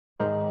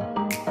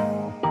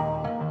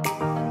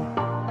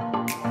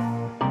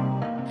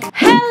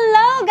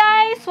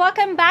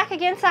Welcome back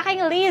again sa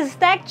aking Liz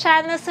Tech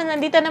Channel. So,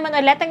 nandito naman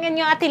ulit ang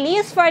inyong Ate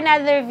Liz for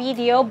another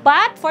video.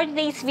 But, for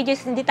today's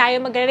videos, hindi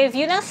tayo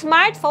magre-review ng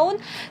smartphone,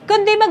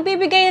 kundi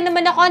magbibigay na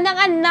naman ako ng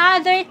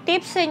another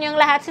tips sa inyong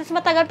lahat. Since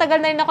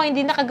matagal-tagal na rin ako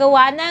hindi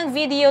nakagawa ng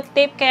video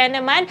tip, kaya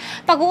naman,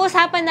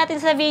 pag-uusapan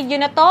natin sa video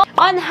na to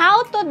on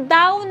how to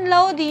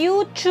download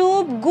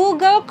YouTube,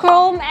 Google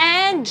Chrome,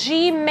 and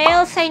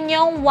Gmail sa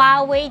inyong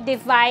Huawei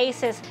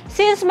devices.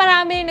 Since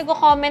marami rin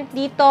nag-comment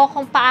dito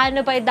kung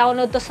paano ba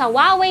i-download to sa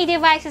Huawei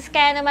devices,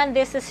 kaya naman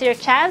this is your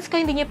chance.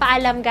 Kung hindi nyo pa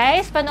alam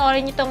guys,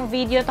 panoorin nyo itong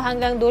video to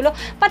hanggang dulo.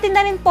 Pati na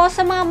rin po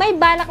sa mga may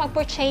balak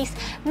mag-purchase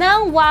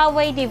ng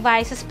Huawei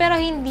devices pero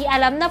hindi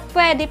alam na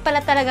pwede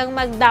pala talagang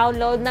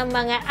mag-download ng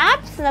mga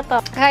apps na to.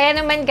 Kaya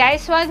naman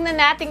guys, wag na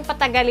nating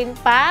patagalin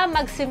pa,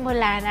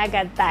 magsimula na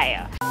agad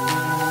tayo.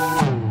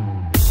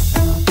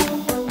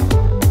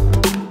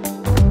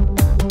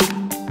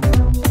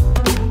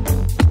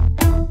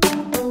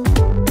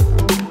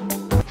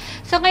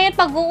 So, ngayon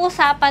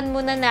pag-uusapan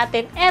muna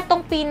natin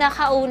etong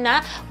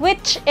pinakauna,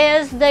 which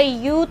is the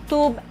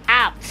YouTube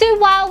app. Si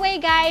Huawei,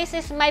 guys,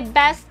 is my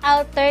best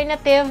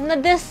alternative na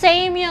the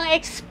same yung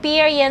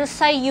experience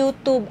sa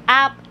YouTube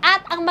app.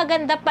 At ang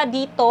maganda pa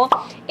dito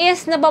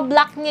is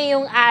nabablock niya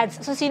yung ads.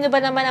 So, sino ba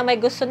naman ang may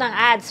gusto ng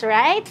ads,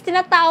 right?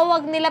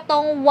 Tinatawag nila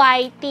tong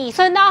YT.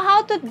 So, now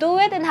how to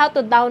do it and how to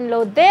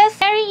download this?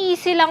 Very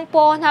easy lang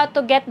po on how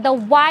to get the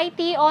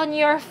YT on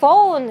your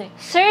phone.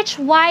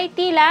 Search YT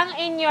lang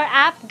in your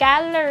app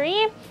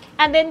gallery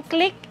and then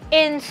click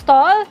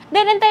install.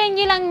 Then, antayin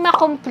nyo lang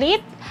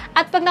ma-complete.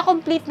 At pag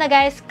na-complete na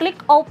guys,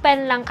 click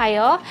open lang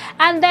kayo.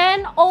 And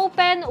then,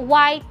 open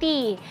YT.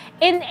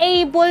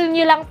 Enable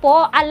nyo lang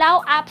po,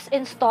 allow apps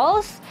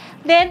installs.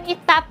 Then,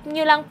 itap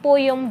nyo lang po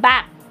yung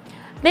back.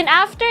 Then,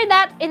 after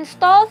that,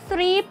 install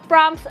 3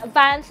 prompts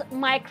Vans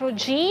Micro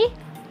G,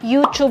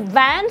 YouTube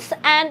Vans,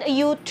 and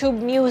YouTube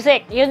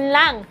Music. Yun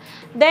lang.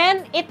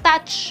 Then,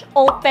 i-touch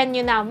open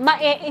nyo na.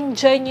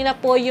 Ma-enjoy nyo na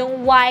po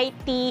yung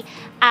YT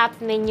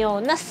app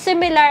ninyo na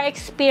similar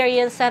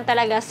experience na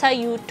talaga sa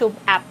YouTube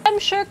app.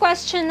 I'm sure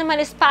question naman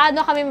is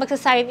paano kami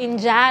magsasign in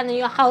dyan,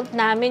 yung account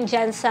namin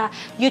dyan sa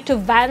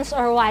YouTube Vans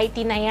or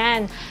YT na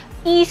yan.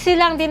 Easy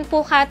lang din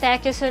po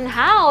ka-text on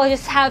how.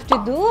 Just have to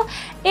do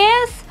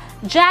is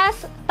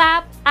just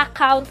tap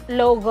account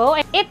logo.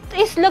 It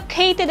is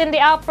located in the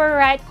upper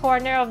right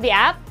corner of the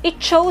app.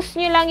 I-choose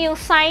nyo lang yung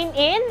sign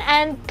in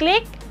and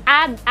click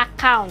add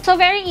account. So,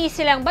 very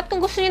easy lang. But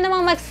kung gusto nyo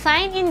namang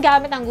mag-sign in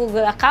gamit ang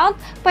Google account,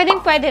 pwede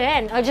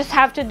rin. All you just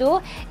have to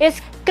do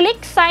is click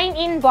sign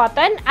in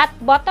button at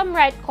bottom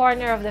right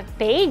corner of the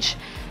page.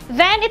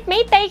 Then, it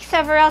may take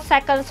several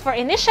seconds for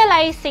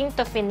initializing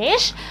to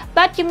finish,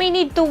 but you may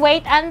need to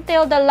wait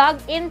until the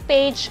login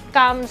page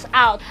comes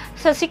out.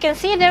 So, as you can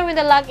see there, when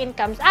the login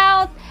comes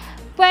out,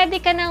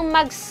 pwede ka nang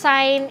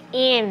mag-sign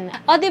in.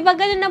 O, diba,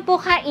 ganun na po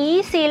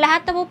ka-easy.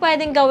 Lahat na po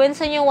pwedeng gawin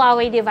sa inyong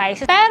Huawei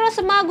devices. Pero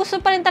sa mga gusto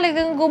pa rin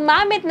talagang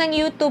gumamit ng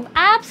YouTube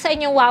app sa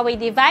inyong Huawei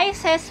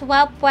devices,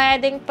 well,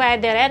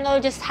 pwede rin.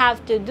 All you just have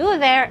to do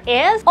there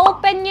is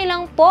open nyo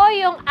lang po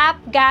yung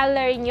app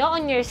gallery nyo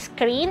on your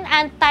screen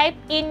and type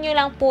in nyo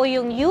lang po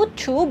yung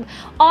YouTube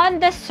on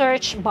the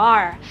search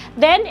bar.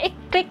 Then,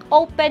 click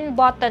open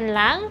button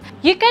lang.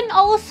 You can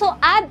also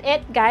add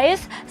it,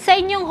 guys, sa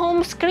inyong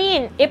home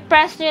screen.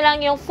 I-press nyo lang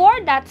yung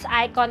 4 dots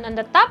icon on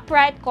the top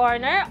right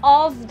corner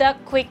of the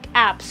quick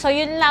app. So,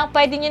 yun lang.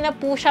 Pwede nyo na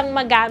po siyang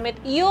magamit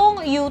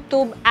yung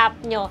YouTube app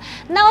nyo.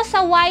 Now,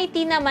 sa YT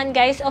naman,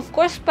 guys, of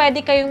course,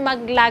 pwede kayong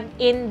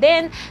mag-login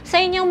din sa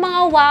inyong mga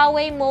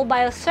Huawei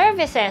mobile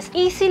services.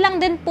 Easy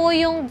lang din po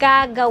yung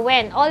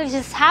gagawin. All you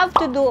just have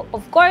to do,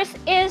 of course,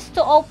 is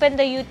to open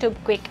the YouTube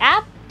quick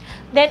app.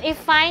 Then,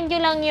 i-find nyo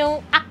lang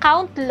yung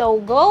account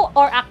logo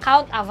or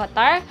account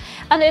avatar.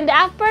 And in the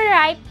upper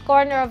right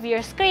corner of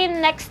your screen,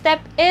 next step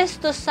is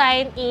to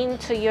sign in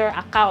to your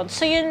account.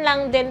 So, yun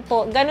lang din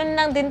po. Ganun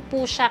lang din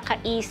po siya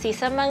ka-easy.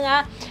 Sa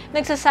mga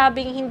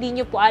nagsasabing hindi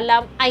nyo po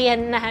alam,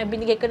 ayan na,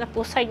 binigay ko na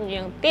po sa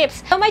inyo yung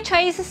tips. So, may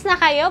choices na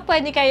kayo.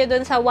 Pwede kayo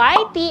dun sa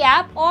YT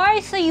app or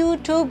sa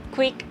YouTube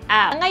Quick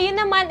app. Ngayon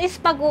naman is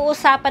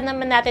pag-uusapan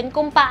naman natin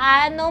kung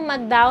paano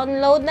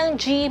mag-download ng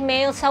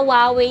Gmail sa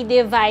Huawei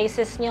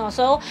devices nyo.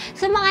 So,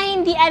 sa mga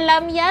hindi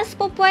alam, yes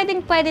po, pwede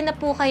na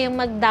po kayong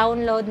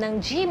mag-download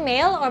ng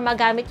Gmail or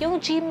magamit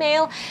yung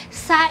Gmail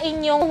sa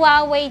inyong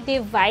Huawei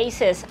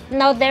devices.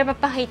 Now, there,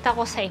 papakita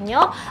ko sa inyo.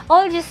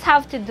 All you just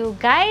have to do,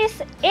 guys,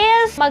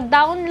 is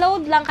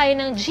mag-download lang kayo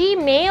ng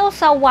Gmail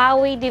sa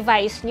Huawei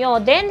device nyo.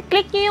 Then,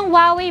 click nyo yung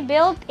Huawei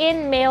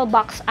built-in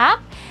mailbox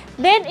app.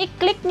 Then,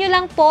 i-click nyo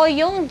lang po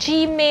yung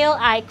Gmail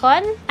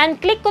icon and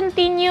click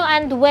continue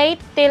and wait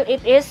till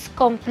it is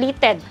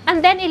completed.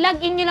 And then,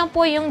 ilagin nyo lang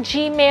po yung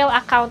Gmail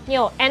account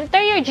nyo.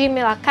 Enter your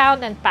Gmail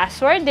account and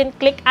password, then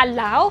click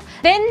allow,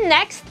 then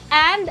next,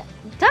 and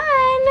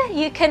done!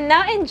 You can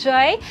now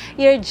enjoy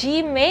your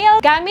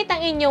Gmail gamit ang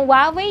inyong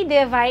Huawei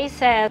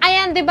devices.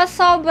 Ayan, diba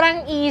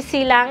sobrang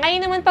easy lang?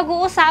 Ngayon naman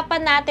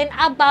pag-uusapan natin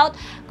about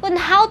kung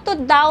how to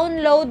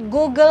download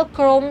Google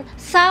Chrome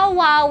sa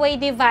Huawei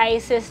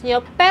devices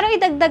nyo. Pero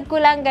idagdag ko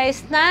lang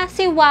guys na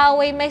si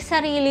Huawei may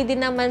sarili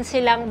din naman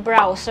silang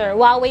browser,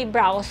 Huawei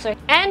browser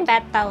and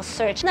Petal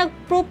Search.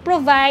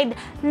 Nag-provide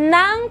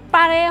ng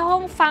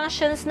parehong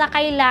functions na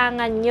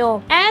kailangan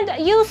nyo.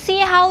 And you see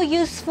how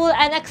useful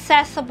and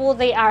accessible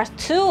they are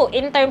too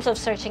in terms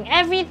of searching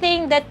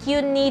everything that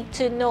you need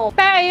to know.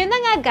 Pero yun na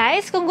nga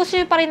guys, kung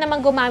gusto nyo pa rin naman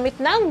gumamit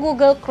ng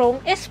Google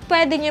Chrome, is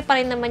pwede nyo pa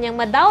rin naman yung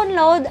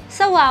ma-download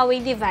sa Huawei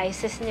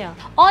devices nyo.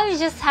 All you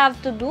just have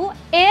to do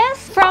is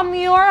from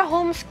your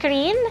home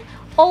screen,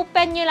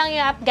 open nyo lang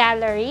yung app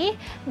gallery,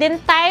 then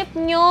type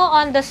nyo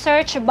on the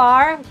search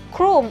bar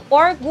Chrome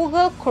or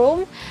Google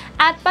Chrome,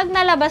 at pag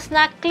nalabas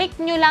na, click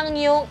nyo lang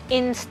yung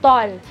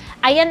install.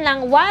 Ayan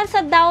lang, once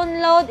a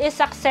download is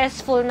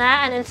successful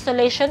na, an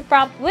installation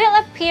prompt will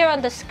appear on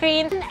the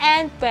screen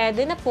and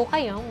pwede na po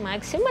kayong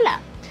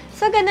magsimula.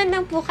 So, ganun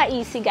lang po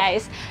ka-easy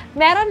guys.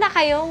 Meron na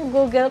kayong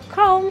Google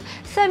Chrome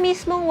sa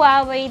mismong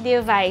Huawei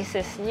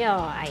devices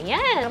nyo.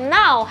 Ayan.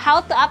 Now,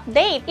 how to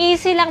update?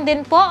 Easy lang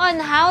din po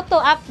on how to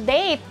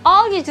update.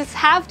 All you just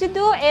have to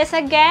do is,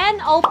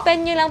 again,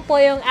 open nyo lang po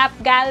yung app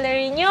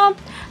gallery nyo.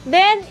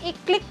 Then,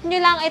 i-click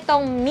nyo lang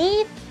itong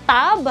Me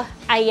tab.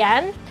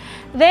 Ayan.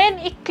 Then,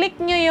 i-click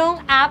nyo yung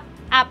app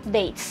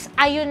updates.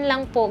 Ayun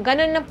lang po.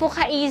 Ganun na po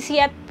ka-easy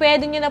at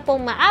pwede nyo na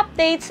pong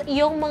ma-updates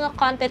yung mga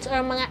contents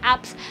or mga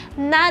apps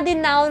na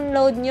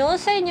din-download nyo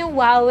sa inyong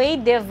Huawei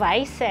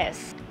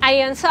devices.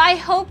 Ayun, so I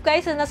hope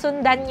guys na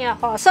nasundan niyo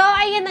ako. So,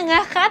 ayun na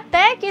nga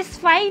ka-tech is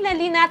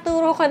finally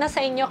naturo ko na sa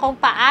inyo kung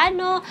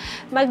paano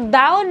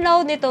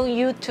mag-download nitong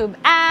YouTube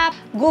app,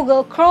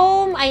 Google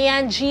Chrome,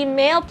 ayan,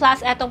 Gmail,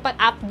 plus etong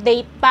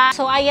pag-update pa.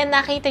 So, ayan,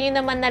 nakita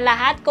niyo naman na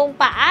lahat kung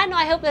paano.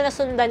 I hope na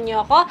nasundan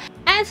niyo ako.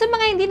 And sa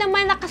mga hindi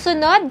naman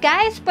nakasunod,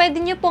 guys, pwede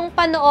niyo pong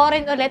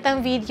panoorin ulit ang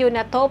video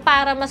na to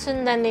para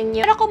masundan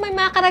ninyo. Pero kung may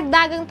mga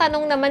karagdagang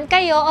tanong naman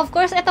kayo, of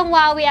course, itong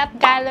Huawei App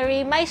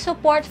Gallery, may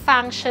support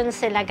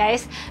functions sila,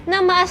 guys,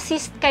 na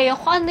ma-assist kayo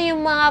kung ano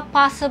yung mga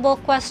possible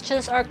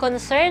questions or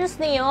concerns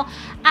niyo.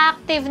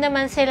 Active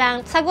naman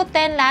silang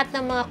sagutin lahat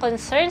ng mga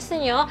concerns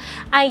niyo.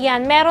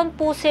 Ayan, meron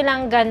po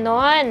silang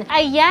ganon.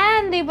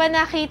 Ayan, di ba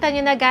nakita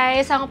niyo na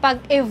guys, ang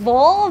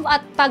pag-evolve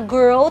at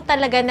pag-grow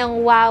talaga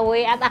ng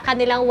Huawei at ang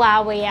kanilang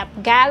Huawei App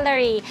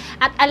Gallery.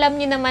 At alam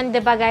niyo naman, di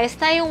ba guys,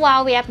 na yung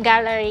Huawei App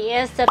Gallery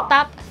is the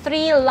top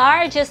 3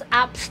 largest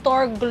app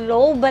store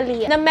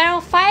globally na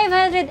merong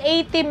 580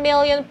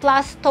 million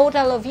plus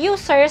total of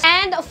users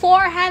and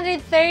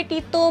 432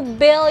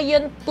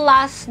 billion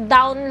plus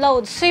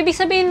downloads. So, ibig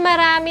sabihin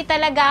marami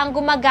talaga ang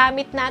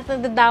gumagamit na at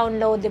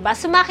nag-download, diba?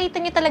 So,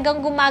 makita niyo talagang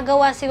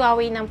gumagawa si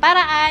Huawei ng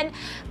paraan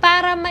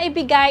para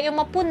maibigay o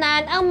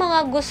mapunan ang mga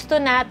gusto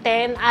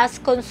natin as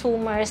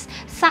consumers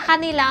sa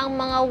kanilang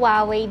mga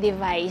Huawei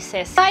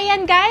devices. So,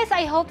 ayan guys,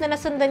 I hope na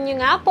nasundan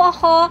niyo nga po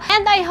ako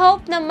and I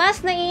hope na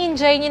mas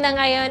nai-enjoy niyo na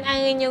ngayon ang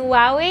inyong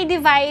Huawei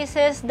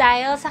devices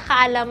dahil sa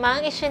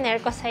kaalamang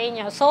i-share ko sa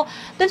inyo. So,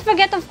 don't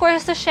forget of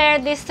course to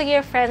share this to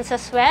your friends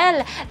as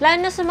well. Lalo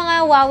na sa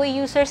mga Huawei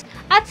users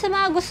at sa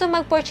mga gusto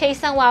mag-purchase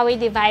ng Huawei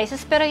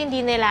devices pero hindi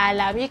nila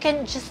alam. You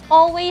can just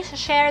always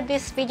share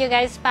this video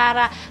guys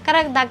para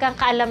karagdagang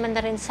kaalaman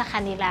na rin sa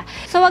kanila.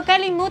 So, huwag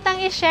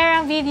kalimutang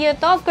i-share ang video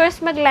to. Of course,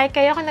 mag-like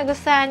kayo kung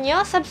nagustuhan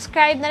nyo.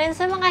 Subscribe na rin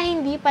sa mga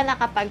hindi pa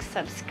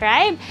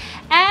nakapag-subscribe.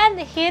 And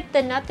hit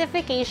the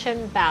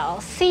notification bell.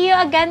 See you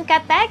again,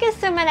 ka-tech,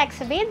 in my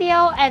next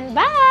video. And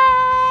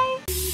bye!